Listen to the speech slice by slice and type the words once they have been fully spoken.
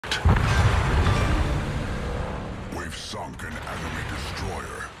We've sunk an enemy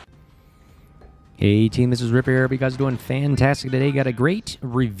destroyer. Hey team, this is Ripper here. Hope you guys are doing fantastic today. Got a great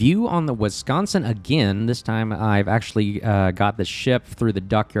review on the Wisconsin again. This time I've actually got the ship through the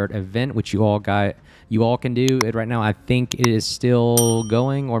dockyard event, which you all can do it right now. I think it is still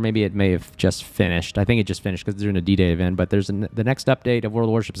going, or maybe it may have just finished. I think it just finished because they're doing a D-Day event, but there's the next update of World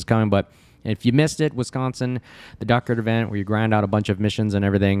of Warships is coming. But if you missed it, Wisconsin, the dockyard event where you grind out a bunch of missions and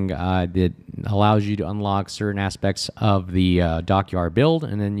everything, that allows you to unlock certain aspects of the dockyard build,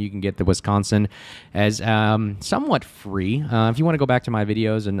 and then you can get the Wisconsin as somewhat free. If you want to go back to my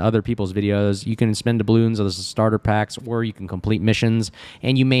videos and other people's videos, you can spend doubloons of the starter packs, or you can complete missions,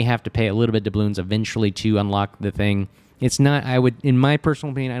 and you may have to pay a little bit doubloons eventually to unlock the thing. It's not, in my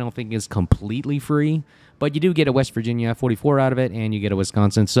personal opinion, I don't think it's completely free, but you do get a West Virginia 44 out of it, and you get a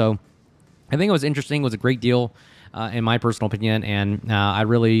Wisconsin. So I think it was interesting. It was a great deal, in my personal opinion, and I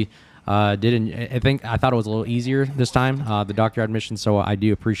really didn't. I thought it was a little easier this time, the dockyard mission. So I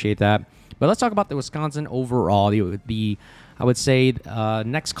do appreciate that. But let's talk about the Wisconsin overall. The I would say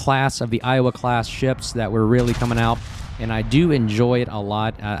next class of the Iowa class ships that were really coming out, and I do enjoy it a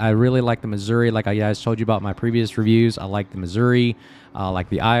lot. I really like the Missouri, like I guys told you about in my previous reviews. I like the Missouri. Like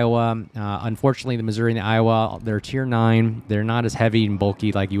the Iowa. Unfortunately, the Missouri and the Iowa, they're tier 9. They're not as heavy and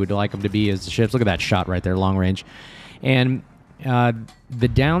bulky like you would like them to be as the ships. Look at that shot right there, long range. And the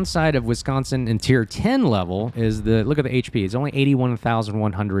downside of Wisconsin in tier 10 level is look at the HP. It's only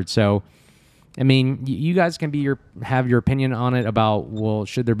 81,100. So, I mean, you guys can have your opinion on it about, well,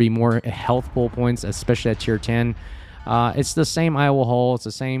 should there be more health pull points, especially at tier 10? It's the same Iowa hull. It's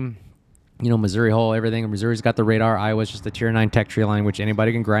the same, Missouri hull, everything. Missouri's got the radar. Iowa's just the tier 9 tech tree line, which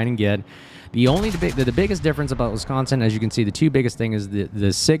anybody can grind and get. The biggest difference about Wisconsin, as you can see, the two biggest thing is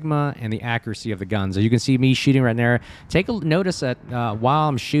the Sigma and the accuracy of the guns. As you can see me shooting right there. Take a notice that while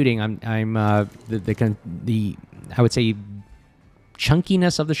I'm shooting, I would say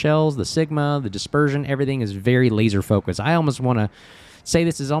chunkiness of the shells, the Sigma, the dispersion, everything is very laser focused. I almost want to say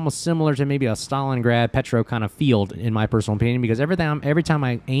this is almost similar to maybe a Stalingrad Petro kind of field, in my personal opinion, because every time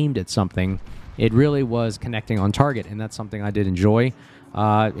I aimed at something, it really was connecting on target, and that's something I did enjoy.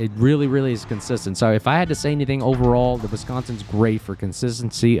 It really, really is consistent. So if I had to say anything overall, the Wisconsin's great for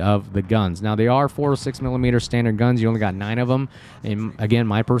consistency of the guns. Now, they are 4.6mm standard guns. You only got 9 of them. And again,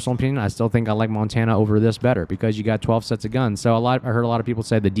 my personal opinion, I still think I like Montana over this better because you got 12 sets of guns. So I heard a lot of people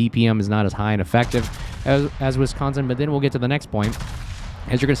say the DPM is not as high and effective as Wisconsin, but then we'll get to the next point.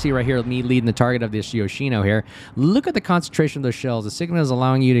 As you're going to see right here, me leading the target of this Yoshino here. Look at the concentration of those shells. The Sigma is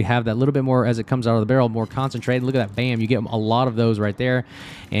allowing you to have that little bit more, as it comes out of the barrel, more concentrated. Look at that, bam. You get a lot of those right there,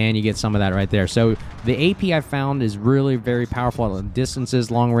 and you get some of that right there. So the AP I found is really very powerful at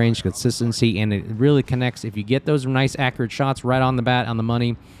distances, long range, consistency, and it really connects. If you get those nice, accurate shots right on the bat, on the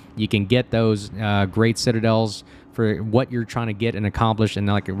money, you can get those great citadels for what you're trying to get and accomplish. And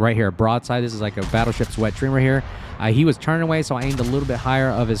like right here, broadside, this is like a Battleship's wet dream right here. He was turning away, so I aimed a little bit higher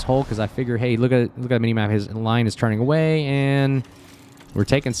of his hull because I figured, hey, look at the mini-map. His line is turning away, and we're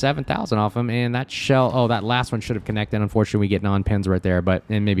taking 7,000 off him. And that shell, that last one should have connected. Unfortunately, we get non-pins right there,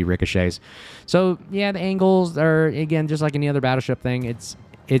 and maybe ricochets. So yeah, the angles are, again, just like any other Battleship thing. It's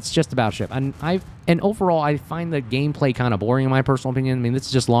just a Battleship. And overall, I find the gameplay kind of boring in my personal opinion. I mean, this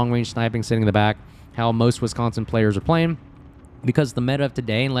is just long-range sniping, sitting in the back, how most Wisconsin players are playing. Because the meta of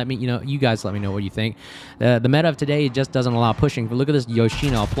today, and you guys let me know what you think. The meta of today just doesn't allow pushing. But look at this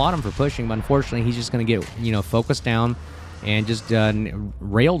Yoshino. I'll applaud him for pushing, but unfortunately, he's just going to get, focused down and just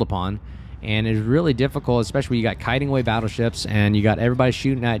railed upon. And it's really difficult, especially when you got kiting away battleships and you got everybody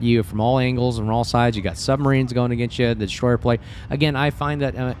shooting at you from all angles and from all sides. You got submarines going against you, the destroyer play. Again, I find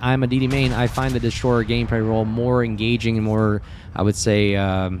that I'm a DD main. I find the destroyer gameplay role more engaging and more, I would say,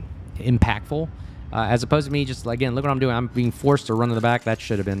 impactful. As opposed to me just, again, look what I'm doing. I'm being forced to run to the back. That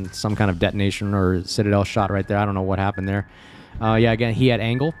should have been some kind of detonation or citadel shot right there. I don't know what happened there. Yeah, again, he had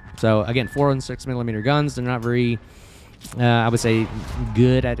angle. So, again, 4.6mm guns. They're not very, I would say,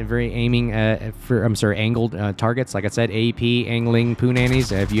 good at very aiming angled targets. Like I said, AP, angling, poo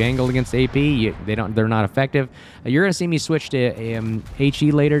nannies. If you angle against AP, they're not effective. You're going to see me switch to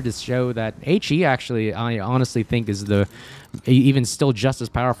HE later to show that HE actually, I honestly think, is even still just as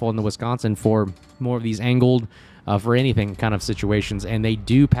powerful in the Wisconsin for more of these angled, for anything kind of situations. And they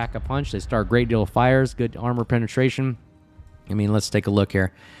do pack a punch. They start a great deal of fires, good armor penetration. I mean, let's take a look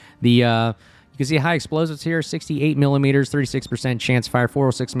here. You can see high explosives here, 68mm, 36% chance fire,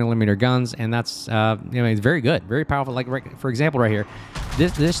 406mm guns, and that's it's very good, very powerful. Like for example, right here,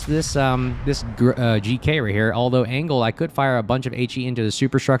 GK right here, although angled, I could fire a bunch of HE into the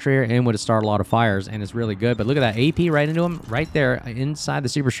superstructure here and would have started a lot of fires, and it's really good. But look at that AP right into him, right there inside the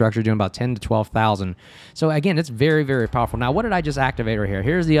superstructure, doing about 10 to 12,000. So again, it's very, very powerful. Now, what did I just activate right here?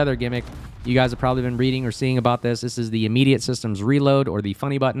 Here's the other gimmick. You guys have probably been reading or seeing about this. This is the immediate systems reload, or the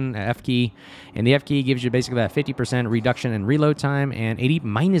funny button, F key. And the F key gives you basically that 50% reduction in reload time and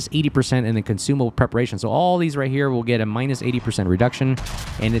minus 80% in the consumable preparation. So all these right here will get a minus 80% reduction,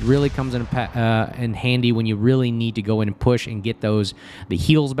 and it really comes in handy when you really need to go in and push and get the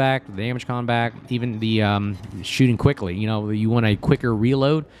heals back, the damage con back, even the shooting quickly. You know, you want a quicker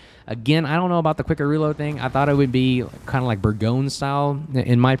reload. Again, I don't know about the quicker reload thing. I thought it would be kind of like Burgoyne style,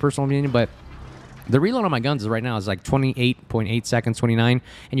 in my personal opinion, but the reload on my guns right now is like 28.8 seconds, 29,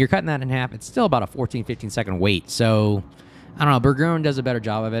 and you're cutting that in half. It's still about a 14, 15 second wait. So I don't know. Burgoyne does a better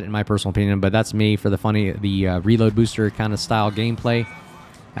job of it, in my personal opinion, but that's me for the reload booster kind of style gameplay.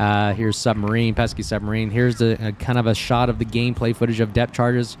 Here's submarine, pesky submarine. Here's the kind of a shot of the gameplay footage of depth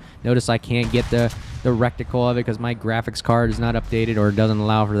charges. Notice I can't get the reticle of it because my graphics card is not updated, or it doesn't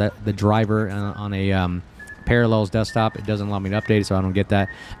allow for the driver on a Parallels desktop. It doesn't allow me to update it, so I don't get that.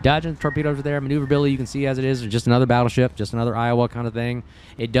 Dodging torpedoes are there. Maneuverability, you can see as it is. Just another battleship, just another Iowa kind of thing.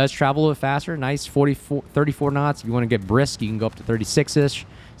 It does travel a little faster. Nice 34 knots. If you want to get brisk, you can go up to 36-ish.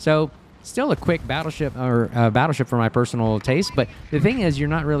 So still a quick battleship, or battleship for my personal taste. But the thing is, you're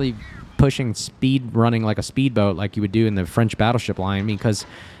not really pushing speed running like a speedboat like you would do in the French battleship line, because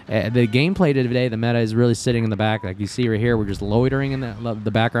the gameplay today, the meta is really sitting in the back. Like you see right here, we're just loitering in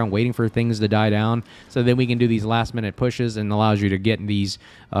the background, waiting for things to die down, so then we can do these last minute pushes, and allows you to get these,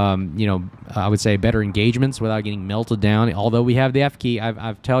 you know, I would say better engagements without getting melted down. Although we have the F key,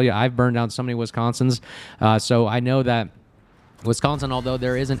 I've burned down so many Wisconsins, so I know that Wisconsin, although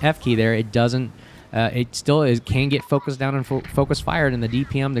there is an F key there, it doesn't. It still can get focused down and focus fired, and the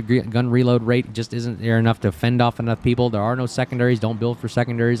DPM, the gun reload rate, just isn't there enough to fend off enough people. There are no secondaries. Don't build for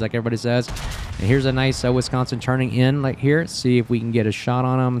secondaries like everybody says. And here's a nice Wisconsin turning in like here. See if we can get a shot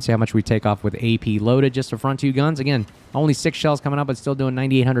on them and see how much we take off with AP loaded. Just the front two guns. Again, only 6 shells coming up, but still doing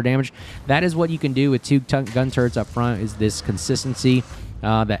 9,800 damage. That is what you can do with 2 gun turrets up front, is this consistency.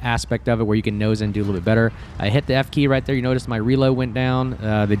 The aspect of it where you can nose and do a little bit better. I hit the F key right there. You notice my reload went down.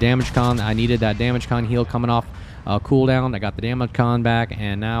 The damage con, I needed that damage con heal coming off cooldown. I got the damage con back,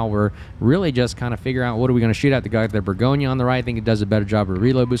 and now we're really just kind of figuring out what are we going to shoot at. The guy, the Burgoyne on the right, I think it does a better job of a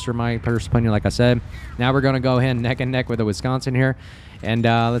reload booster, in my personal opinion, like I said. Now we're going to go ahead and neck and neck with the Wisconsin here. And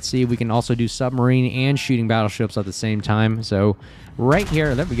let's see if we can also do submarine and shooting battleships at the same time. So right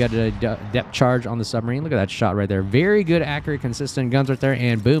here, we got a depth charge on the submarine. Look at that shot right there. Very good, accurate, consistent guns right there.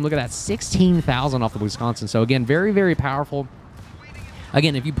 And boom, look at that, 16,000 off the Wisconsin. So again, very, very powerful.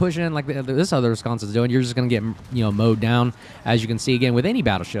 Again, if you push in like this other Wisconsin's doing, you're just going to get, you know, mowed down, as you can see, again, with any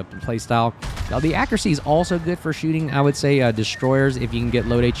battleship and play style. The accuracy is also good for shooting, I would say, destroyers, if you can get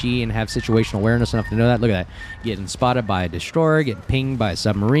load HE and have situational awareness enough to know that. Look at that. Getting spotted by a destroyer, getting pinged by a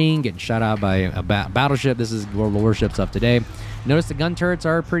submarine, getting shot out by a battleship. This is World of Warships of today. Notice the gun turrets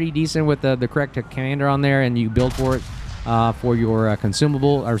are pretty decent with the correct commander on there, and you build for it for your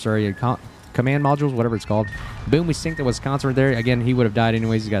consumable, or sorry, command modules, whatever it's called. Boom, we sink the Wisconsin right there. Again, he would have died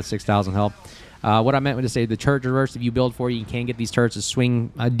anyways. He's got 6,000 health. What I meant to say, the turret reverse, if you build for it, you can get these turrets to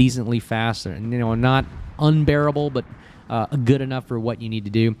swing decently fast. And, you know, not unbearable, but good enough for what you need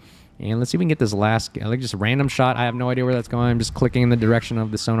to do. And let's see if we can get this last, like just a random shot. I have no idea where that's going. I'm just clicking in the direction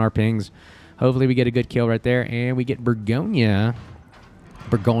of the sonar pings. Hopefully we get a good kill right there. And we get Burgoyne. I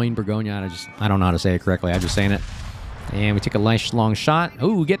don't know how to say it correctly. I'm just saying it. And we take a nice long shot.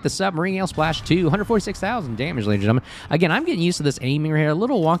 Oh, we get the submarine hail splash too. 146,000 damage, ladies and gentlemen. Again, I'm getting used to this aiming right here. A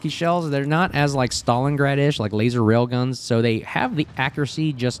little wonky shells. They're not as like Stalingrad-ish, like laser rail guns. So they have the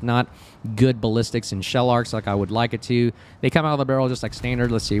accuracy, just not good ballistics and shell arcs like I would like it to. They come out of the barrel just like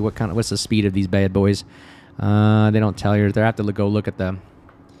standard. Let's see what's the speed of these bad boys. They don't tell you. They have to go look at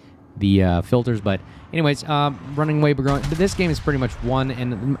the filters, but anyways, running away Burgoyne. But this game is pretty much won,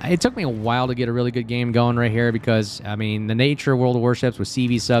 and it took me a while to get a really good game going right here, because I mean, the nature of World of Warships with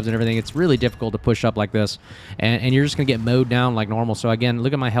CV subs and everything, it's really difficult to push up like this, and you're just gonna get mowed down like normal. So again,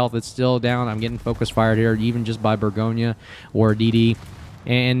 look at my health, it's still down. I'm getting focus fired here, even just by Burgoyne or DD.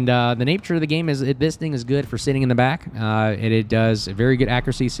 And the nature of the game is this thing is good for sitting in the back. It does a very good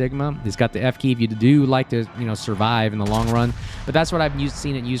accuracy sigma. It's got the F key if you do like to, you know, survive in the long run. But that's what I've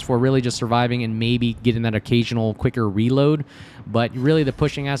seen it used for, really just surviving and maybe getting that occasional quicker reload. But really the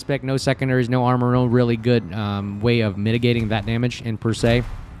pushing aspect, no secondaries, no armor, no really good way of mitigating that damage in per se.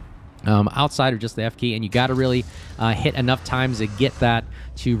 outside of just the F key, and you got to really hit enough times to get that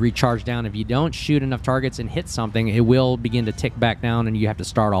to recharge down. If you don't shoot enough targets and hit something, it will begin to tick back down, and you have to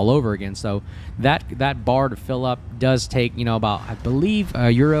start all over again. So that bar to fill up does take, about, I believe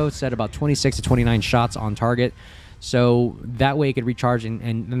Euro said about 26 to 29 shots on target. So that way it could recharge,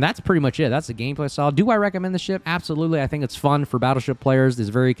 and that's pretty much it. That's the gameplay style. Do I recommend the ship? Absolutely. I think it's fun for Battleship players. There's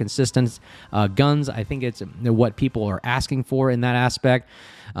very consistent guns. I think it's what people are asking for in that aspect.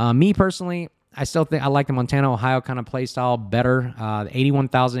 Me personally, I still think I like the Montana, Ohio kind of play style better.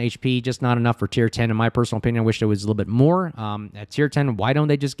 81,000 HP, just not enough for tier 10. In my personal opinion, I wish there was a little bit more. At tier 10, why don't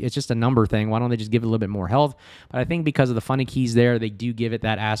they just, it's just a number thing. Why don't they just give it a little bit more health? But I think because of the funny keys there, they do give it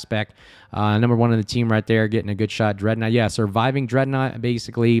that aspect. Number one in the team right there, getting a good shot. Dreadnought. Yeah, surviving Dreadnought,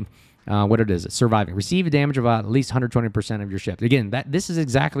 basically. What it is, surviving. Receive a damage of at least 120% of your ship. Again, this is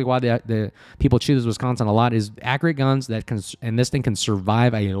exactly why the people choose Wisconsin a lot, is accurate guns that can, and this thing can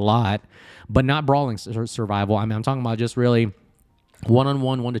survive a lot, but not brawling survival. I mean, I'm talking about just really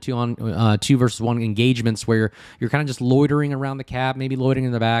one-on-one, 1-to-2 on 2 versus 1 engagements where you're kind of just loitering around the cab, maybe loitering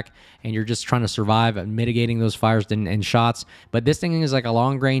in the back, and you're just trying to survive and mitigating those fires and shots. But this thing is like a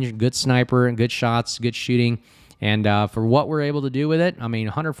long-range, good sniper, and good shots, good shooting. And for what we're able to do with it, I mean,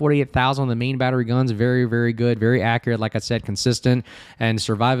 148,000 on the main battery guns, very, very good, very accurate, like I said, consistent. And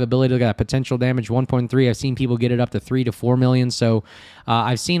survivability, look at that, potential damage, 1.3. I've seen people get it up to 3 to 4 million. So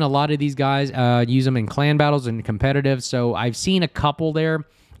I've seen a lot of these guys use them in clan battles and competitive. So I've seen a couple there.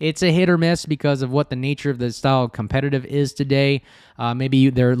 It's a hit or miss because of what the nature of the style of competitive is today. Maybe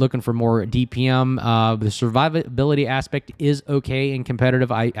they're looking for more DPM. The survivability aspect is okay in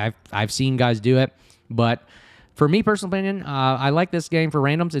competitive. I've seen guys do it, but for me, personal opinion, I like this game for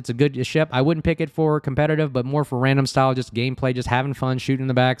randoms. It's a good ship. I wouldn't pick it for competitive, but more for random style, just gameplay, just having fun, shooting in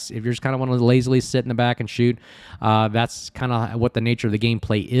the backs. If you're just kind of want to lazily sit in the back and shoot, that's kind of what the nature of the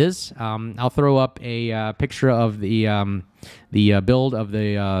gameplay is. I'll throw up a picture of the build of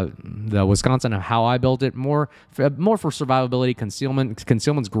the Wisconsin, of how I built it. More for survivability, concealment.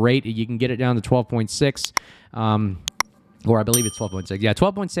 Concealment's great. You can get it down to 12.6, or I believe it's 12.6. Yeah,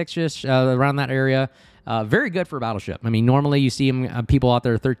 12.6, just around that area. Very good for a battleship. I mean, normally you see them, people out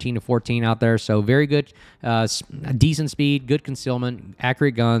there 13 to 14 out there, so very good, decent speed, good concealment,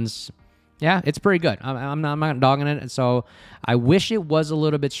 accurate guns. Yeah, it's pretty good. I'm not dogging it. So I wish it was a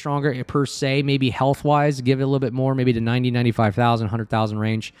little bit stronger per se, maybe health-wise, give it a little bit more, maybe to 90, 95,000, 100,000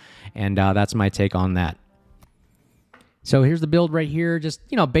 range, and that's my take on that. So here's the build right here, just,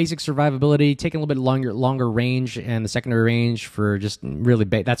 basic survivability, taking a little bit longer range, and the secondary range for just really,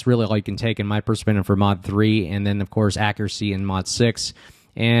 that's really all you can take in my perspective for mod 3, and then, of course, accuracy in mod 6.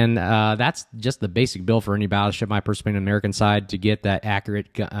 And that's just the basic build for any battleship, my perspective, American side, to get that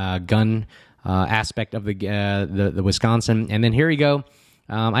accurate gun aspect of the Wisconsin. And then here you go.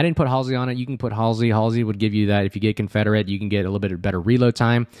 I didn't put Halsey on it. You can put Halsey. Halsey would give you that. If you get Confederate, you can get a little bit better reload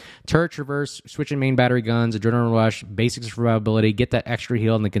time. Turret traverse, switching main battery guns, adrenaline rush, basic survivability, get that extra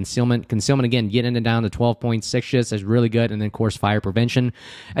heal, and the concealment. Concealment, again, getting it down to 12.6 shifts is really good. And then, of course, fire prevention.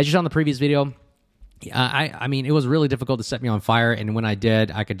 As you saw in the previous video, I mean, it was really difficult to set me on fire, and when I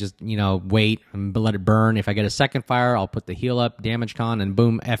did, I could just, wait and let it burn. If I get a second fire, I'll put the heal up, damage con, and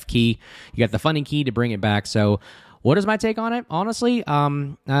boom, F key. You got the funny key to bring it back. So what is my take on it? Honestly,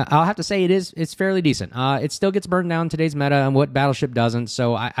 I'll have to say it's fairly decent. It still gets burned down in today's meta, and what Battleship doesn't.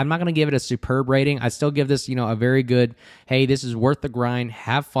 So I'm not going to give it a superb rating. I still give this, a very good, hey, this is worth the grind.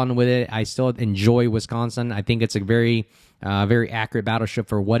 Have fun with it. I still enjoy Wisconsin. I think it's a very accurate battleship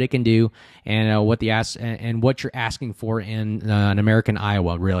for what it can do, and what you're asking for in an American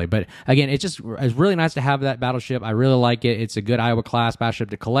Iowa, really. But again, it's really nice to have that battleship. I really like it. It's a good Iowa class battleship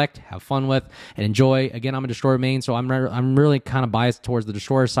to collect, have fun with, and enjoy. Again, I'm a destroyer main, so I'm really kind of biased towards the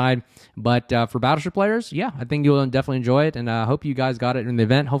destroyer side. But for battleship players, yeah, I think you'll definitely enjoy it, and I hope you guys got it in the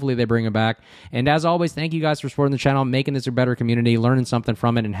event. Hopefully they bring it back. And as always, thank you guys for supporting the channel, making this a better community, learning something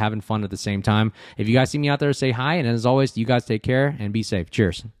from it, and having fun at the same time. If you guys see me out there, say hi, and as always, you guys take care and be safe.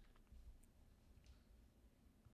 Cheers.